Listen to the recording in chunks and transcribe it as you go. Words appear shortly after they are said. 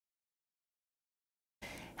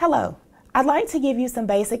Hello, I'd like to give you some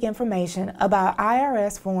basic information about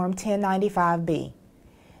IRS Form 1095-B.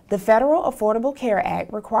 The Federal Affordable Care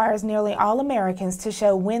Act requires nearly all Americans to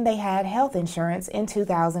show when they had health insurance in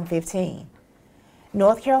 2015.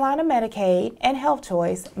 North Carolina Medicaid and Health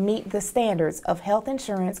Choice meet the standards of health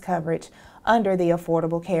insurance coverage under the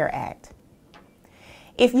Affordable Care Act.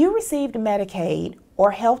 If you received Medicaid or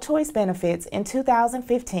Health Choice benefits in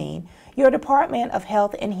 2015, your Department of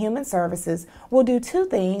Health and Human Services will do two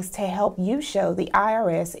things to help you show the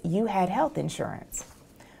IRS you had health insurance.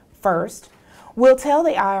 First, we'll tell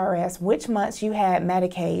the IRS which months you had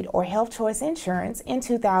Medicaid or Health Choice insurance in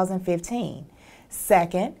 2015.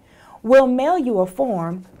 Second, we'll mail you a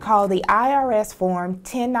form called the IRS Form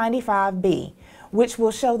 1095-B, which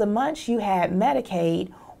will show the months you had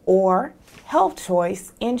Medicaid or Health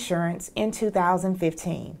Choice insurance in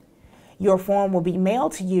 2015. Your form will be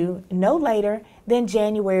mailed to you no later than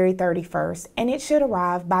January 31st, and it should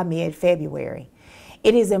arrive by mid-February.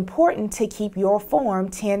 It is important to keep your Form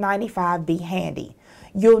 1095-B handy.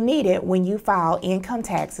 You'll need it when you file income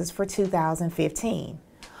taxes for 2015.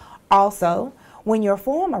 Also, when your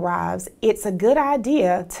form arrives, it's a good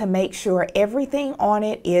idea to make sure everything on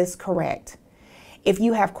it is correct. If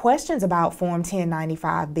you have questions about Form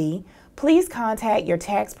 1095-B, please contact your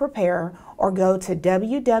tax preparer or go to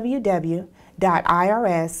www.irs.gov.